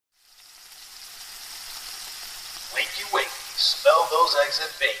Smell those eggs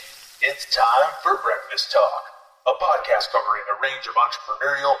and bacon. It's time for Breakfast Talk, a podcast covering a range of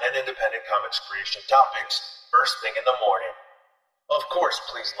entrepreneurial and independent comics creation topics first thing in the morning. Of course,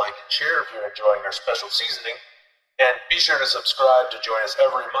 please like and share if you're enjoying our special seasoning. And be sure to subscribe to join us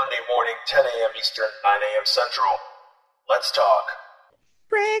every Monday morning, 10 a.m. Eastern, 9 a.m. Central. Let's talk.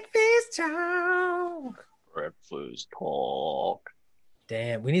 Breakfast Talk. Breakfast Talk.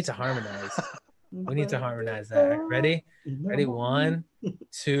 Damn, we need to harmonize. We need to harmonize that. Ready? Ready? 1,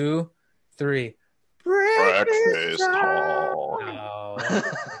 2, 3. Breakfast Talk. Oh,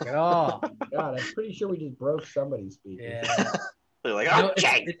 that's at all. God, I'm pretty sure we just broke somebody's speaker. Yeah. They're like, You know,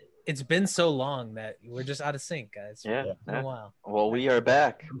 okay. it's been so long that we're just out of sync, guys. Yeah. It's been a while. Well, we are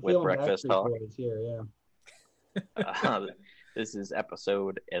back I'm with feeling Breakfast Backstreet Talk. Boys here, yeah. This is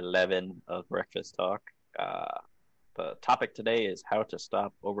episode 11 of Breakfast Talk. The topic today is how to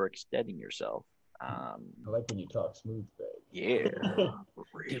stop overextending yourself. I like when you talk smooth, Greg. Yeah.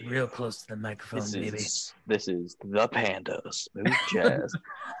 Get real close to the microphone, baby. This is the Panda Smooth Jazz.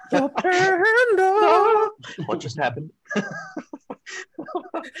 The Panda. What just happened?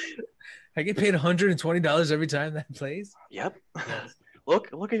 I get paid $120 every time that plays. Yep. Yes.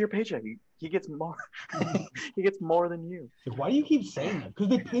 Look at your paycheck. He gets more. He gets more than you. Like, why do you keep saying that? Because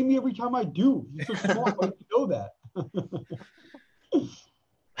they pay me every time I do. You're so smart. Why do you know that?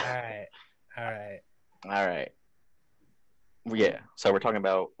 All right. Yeah. So we're talking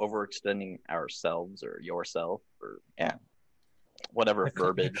about overextending ourselves or yourself or whatever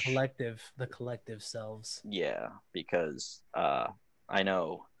verbiage. The collective selves. Yeah, because I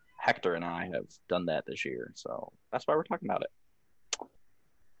know Hector and I have done that this year, so that's why we're talking about it.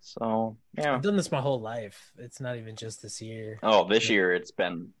 So yeah, I've done this my whole life. It's not even just this year. Oh, this year it's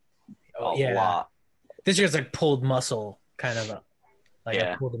been a lot. This year's like pulled muscle, kind of.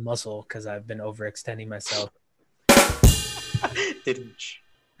 Yeah. I pulled a muscle because I've been overextending myself. Didn't.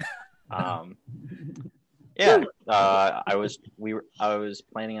 Yeah. I was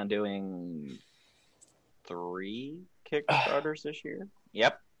planning on doing 3 Kickstarters this year.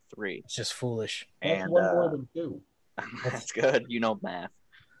 Yep, 3. It's just foolish. That's And one more than 2. that's good. You know math.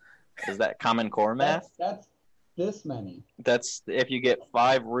 Is that Common Core math? That's this many. That's if you get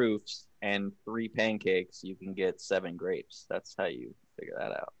 5 roofs and 3 pancakes, you can get 7 grapes. That's how you figure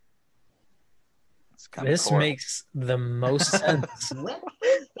that out. This makes the most sense.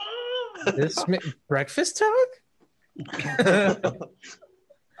 Breakfast talk?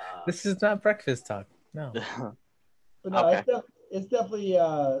 This is not breakfast talk. No. But no, Okay. it's definitely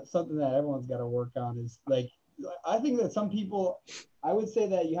something that everyone's got to work on. Is like, I think that some people, I would say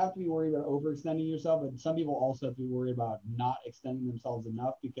that you have to be worried about overextending yourself, but some people also have to be worried about not extending themselves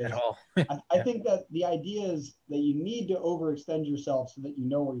enough because At all. I think that the idea is that you need to overextend yourself so that you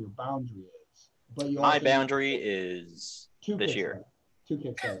know where your boundary is. But you My also boundary is 2 this year. 2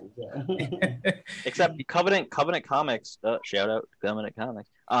 Kickstarters, yeah. Except Covenant Comics. Shout out to Covenant Comics.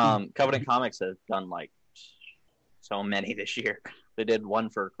 Covenant Comics has done like so many this year. They did 1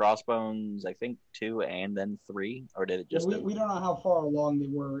 for Crossbones, I think 2, and then 3, or did it just? We don't know how far along they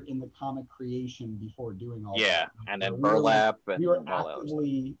were in the comic creation before doing all Yeah, that. and then We Burlap we were and all that.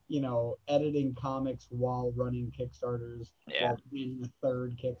 actively, editing comics while running Kickstarters, Yeah. while doing the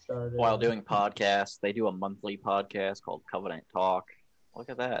 3rd Kickstarter. While doing podcasts, they do a monthly podcast called Covenant Talk. Look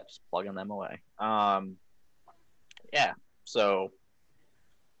at that, just plugging them away. Yeah. So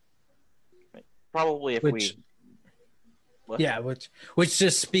probably if Which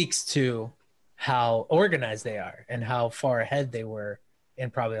just speaks to how organized they are and how far ahead they were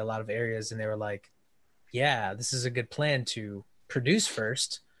in probably a lot of areas. And they were like, yeah, this is a good plan to produce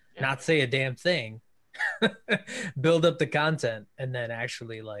first, not say a damn thing, build up the content, and then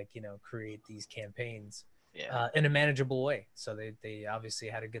actually create these campaigns in a manageable way. So they obviously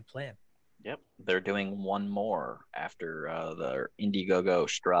had a good plan. Yep, they're doing 1 more after the Indiegogo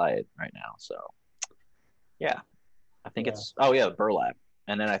Stride right now. So, yeah, I think it's Burlap,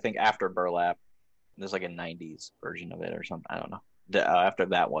 and then I think after Burlap, there's like a '90s version of it or something. I don't know. After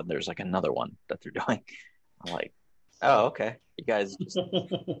that one, there's like another one that they're doing. I'm like, oh, okay, you guys just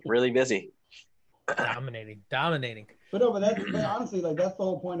really busy. Dominating. But honestly, like that's the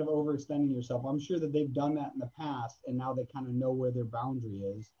whole point of overextending yourself. I'm sure that they've done that in the past, and now they kind of know where their boundary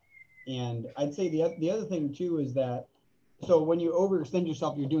is. And I'd say the other thing too is that, so when you overextend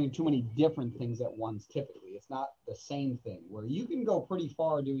yourself, you're doing too many different things at once. Typically, it's not the same thing. Where you can go pretty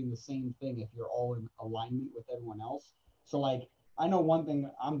far doing the same thing if you're all in alignment with everyone else. So like, I know one thing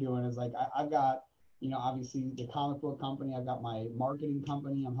I'm doing is like I've got, obviously the comic book company. I've got my marketing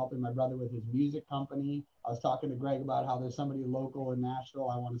company. I'm helping my brother with his music company. I was talking to Greg about how there's somebody local in Nashville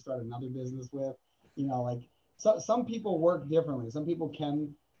I want to start another business with. some people work differently. Some people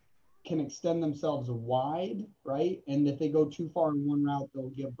can extend themselves wide, right? And if they go too far in one route, they'll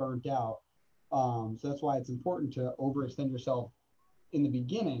get burnt out. So that's why it's important to overextend yourself in the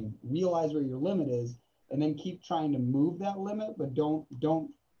beginning, realize where your limit is, and then keep trying to move that limit, but don't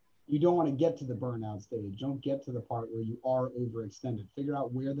want to get to the burnout stage. Don't get to the part where you are overextended. Figure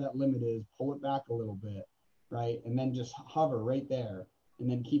out where that limit is, pull it back a little bit, right? And then just hover right there, and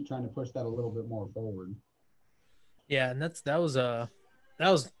then keep trying to push that a little bit more forward. Yeah, and that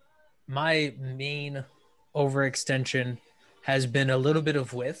was my main overextension has been a little bit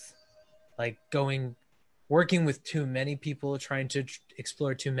of width, like working with too many people, trying to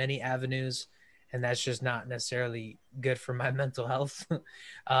explore too many avenues, and that's just not necessarily good for my mental health.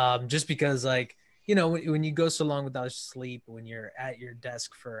 Just because, like, you know, when you go so long without sleep, when you're at your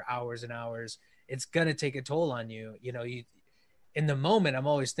desk for hours and hours, it's gonna take a toll on you. You know, in the moment, I'm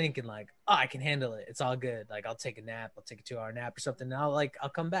always thinking like, oh, I can handle it. It's all good. Like, I'll take a nap. I'll take a 2-hour nap or something. And I'll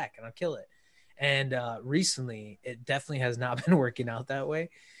come back and I'll kill it. And recently, it definitely has not been working out that way.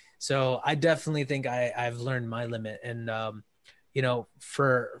 So I definitely think I've learned my limit. And, you know,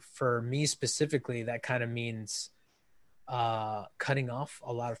 for me specifically, that kind of means cutting off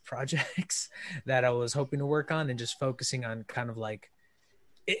a lot of projects that I was hoping to work on and just focusing on kind of like,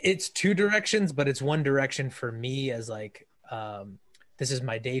 it's two directions, but it's one direction for me as like, this is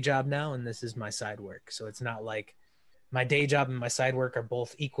my day job now and this is my side work. So it's not like my day job and my side work are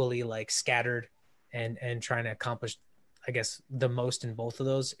both equally like scattered and trying to accomplish, I guess, the most in both of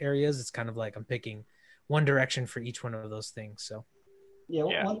those areas. It's kind of like I'm picking one direction for each one of those things. So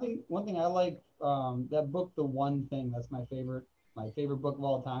yeah. One thing I like, that book, The One Thing, that's my favorite book of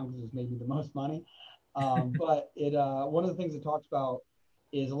all time because it's made me the most money. But it one of the things it talks about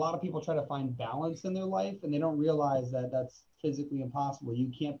is a lot of people try to find balance in their life and they don't realize that that's physically impossible. You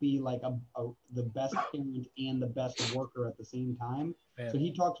can't be like the best parent and the best worker at the same time. Yeah. So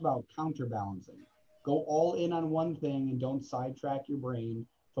he talks about counterbalancing. Go all in on one thing and don't sidetrack your brain.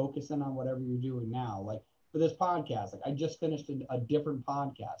 Focus in on whatever you're doing now. Like for this podcast, like I just finished a different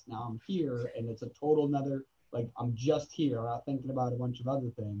podcast. Now I'm here and it's a total another, like I'm just here. I'm not thinking about a bunch of other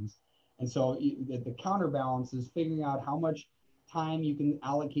things. And so the counterbalance is figuring out how much time you can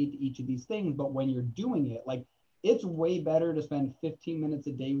allocate to each of these things. But when you're doing it, like it's way better to spend 15 minutes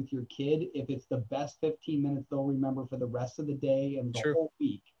a day with your kid if it's the best 15 minutes they'll remember for the rest of the day and the whole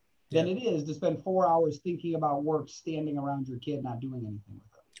week than it is to spend 4 hours thinking about work, standing around your kid, not doing anything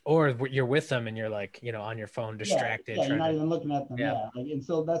with them. Or you're with them and you're like, you know, on your phone, distracted. Yeah, you're not even looking at them. Yeah. Like, and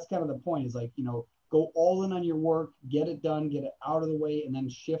so that's kind of the point is like, you know, go all in on your work, get it done, get it out of the way, and then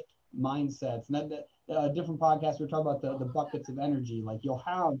shift mindsets. And that different podcasts, we're talking about the buckets of energy. Like you'll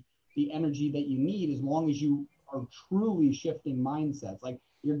have the energy that you need as long as you are truly shifting mindsets. Like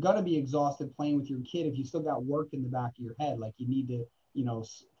you're going to be exhausted playing with your kid if you still got work in the back of your head. Like you need to, you know,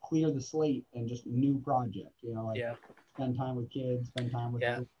 clear the slate and just new project, you know, like spend time with kids, spend time with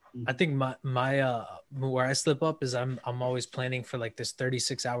kids. I think my where I slip up is I'm always planning for like this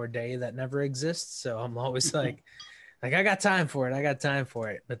 36-hour day that never exists. So I'm always like I got time for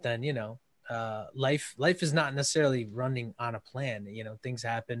it. But then, you know, life is not necessarily running on a plan. You know, things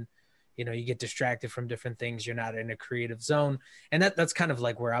happen, you know, you get distracted from different things. You're not in a creative zone. And that's kind of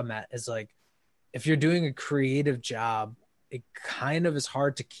like where I'm at is like, if you're doing a creative job, it kind of is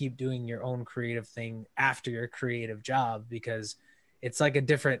hard to keep doing your own creative thing after your creative job because it's like a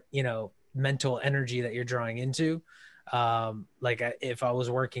different, you know, mental energy that you're drawing into. Like if I was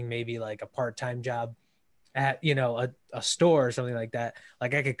working maybe like a part-time job at, you know, a store or something like that,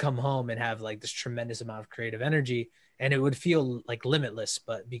 like I could come home and have like this tremendous amount of creative energy and it would feel like limitless.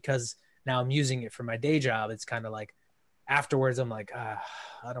 But because now I'm using it for my day job, it's kind of like afterwards I'm like, I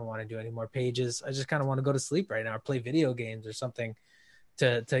don't want to do any more pages. I just kind of want to go to sleep right now or play video games or something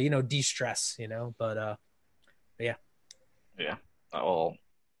to you know, de-stress, you know, but yeah. Well,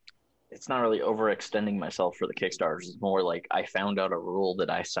 it's not really overextending myself for the Kickstarters. It's more like I found out a rule that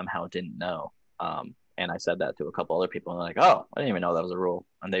I somehow didn't know. And I said that to a couple other people, and they're like, oh, I didn't even know that was a rule.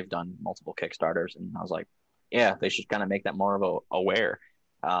 And they've done multiple Kickstarters. And I was like, yeah, they should kind of make that more of a aware.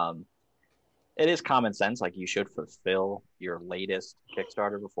 It is common sense. Like you should fulfill your latest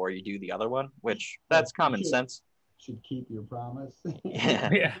Kickstarter before you do the other one, which that's common sense. Should keep your promise.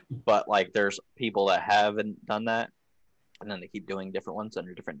 Yeah. But like there's people that haven't done that. And then they keep doing different ones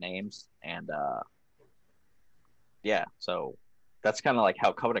under different names. And so that's kind of like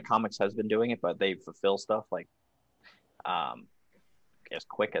how Covenant Comics has been doing it, but they fulfill stuff like as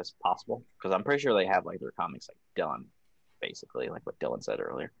quick as possible. Because I'm pretty sure they have like their comics like done, basically, like what Dylan said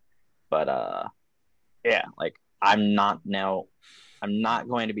earlier. But like I'm not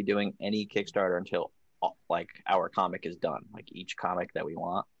going to be doing any Kickstarter until like our comic is done, like each comic that we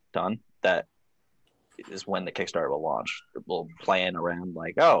want done, that is when the Kickstarter will launch. We'll plan around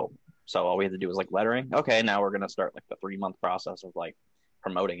like, oh, so all we have to do is like lettering. Okay, now we're gonna start like the 3-month process of like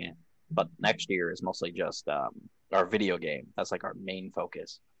promoting it. But next year is mostly just our video game. That's like our main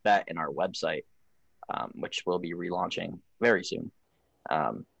focus. That and our website, which we'll be relaunching very soon.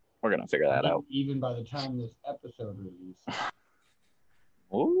 We're gonna figure that out. Even by the time this episode releases.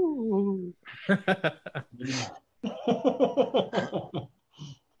 Ooh. Maybe not.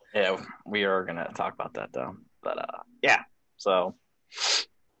 Yeah, we are gonna talk about that though. But yeah. So,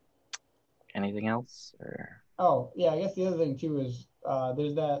 anything else? Or Oh yeah, I guess the other thing too is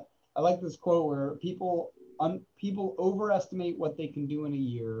there's that. I like this quote where people overestimate what they can do in a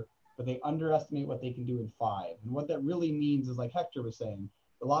year, but they underestimate what they can do in 5. And what that really means is, like Hector was saying,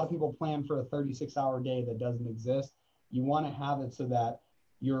 a lot of people plan for a 36-hour day that doesn't exist. You want to have it so that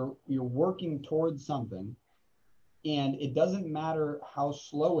you're working towards something, and it doesn't matter how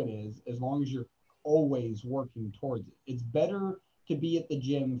slow it is as long as you're always working towards it. It's better to be at the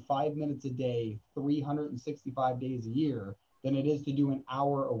gym 5 minutes a day, 365 days a year, than it is to do an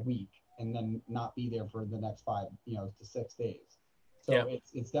hour a week and then not be there for the next 5 to 6 days. So Yeah.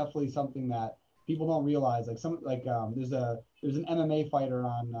 it's definitely something that people don't realize. Like there's an MMA fighter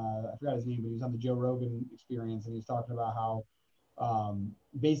on I forgot his name, but he was on the Joe Rogan Experience, and he's talking about how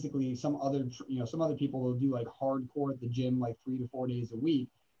basically some other people will do like hardcore at the gym like 3 to 4 days a week,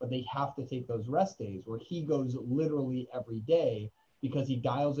 but they have to take those rest days, where he goes literally every day because he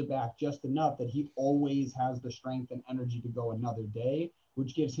dials it back just enough that he always has the strength and energy to go another day,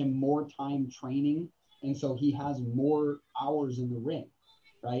 which gives him more time training, and so he has more hours in the ring,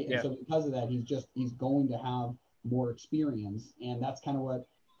 right? And Yeah. so because of that, he's going to have more experience. And that's kind of what,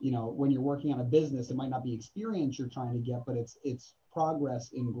 when you're working on a business, it might not be experience you're trying to get, but it's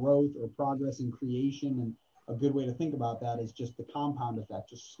progress in growth or progress in creation. And a good way to think about that is just the compound effect.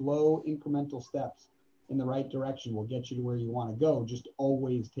 Just slow incremental steps in the right direction will get you to where you want to go. Just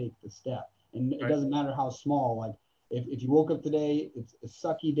always take the step. And it Right. doesn't matter how small. Like if you woke up today, it's a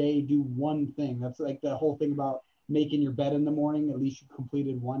sucky day, do one thing. That's like the whole thing about making your bed in the morning. At least you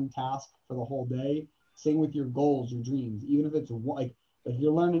completed one task for the whole day. Same with your goals, your dreams. Even if it's like, if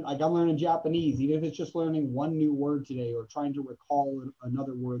you're learning, like I'm learning Japanese, even if it's just learning one new word today or trying to recall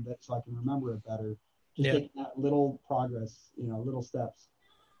another word so I can remember it better, just Yeah. taking that little progress, little steps.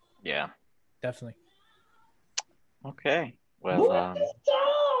 yeah. Definitely. Okay. Well,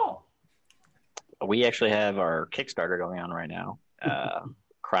 we actually have our Kickstarter going on right now.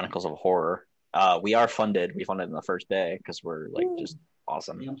 Chronicles of Horror. We are funded. We funded in the first day because we're like just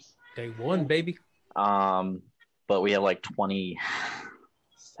awesome. Yep. Day 1, baby. But we have like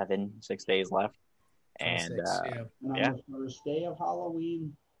 6 days left. And 26, yeah. And on Yeah. the first day of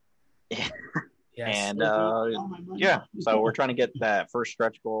Halloween. Yes. and all my money. yeah, so we're trying to get that first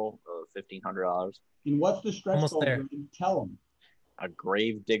stretch goal of $1,500. And what's the stretch Almost goal? there. Greg? Tell them. A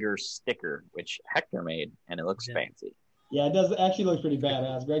Gravedigger sticker, which Hector made, and it looks Yeah. fancy. Yeah, it does. It actually looks pretty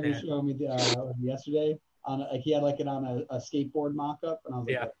badass. Greg was Yeah. showing me yesterday he had like it on a skateboard mock-up, and I was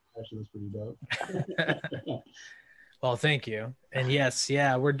like, Yeah. that actually looks pretty dope. Well, thank you. And yes,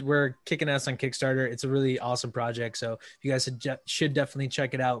 yeah, we're kicking ass on Kickstarter. It's a really awesome project. So you guys should definitely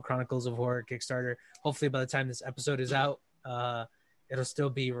check it out. Chronicles of Horror Kickstarter. Hopefully by the time this episode is out, it'll still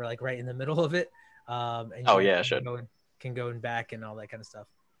be like right in the middle of it. And you guys it should. can go and back and all that kind of stuff.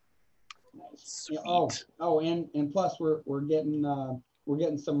 Nice. Yeah, and plus we're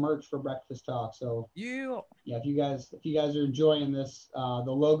getting some merch for Breakfast Talk. So yeah, if you guys are enjoying this, the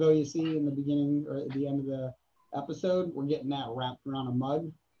logo you see in the beginning or at the end of the episode, we're getting that wrapped around a mug.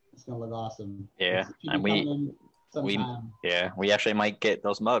 It's gonna look awesome. Yeah, It should be and coming in sometime. we actually might get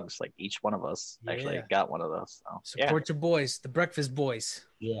those mugs. Like each one of us actually Yeah. got one of those. So, Support your boys, the Breakfast Boys.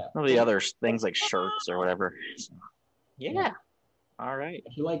 Yeah. Some of the other things like shirts or whatever. So, yeah. All right.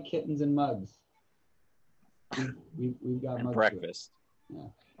 If you like kittens and mugs, we've got And mugs. breakfast. Yeah.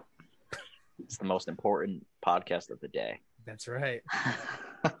 It's the most important podcast of the day. That's right.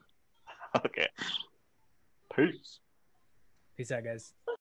 Okay. Peace. Peace out, guys.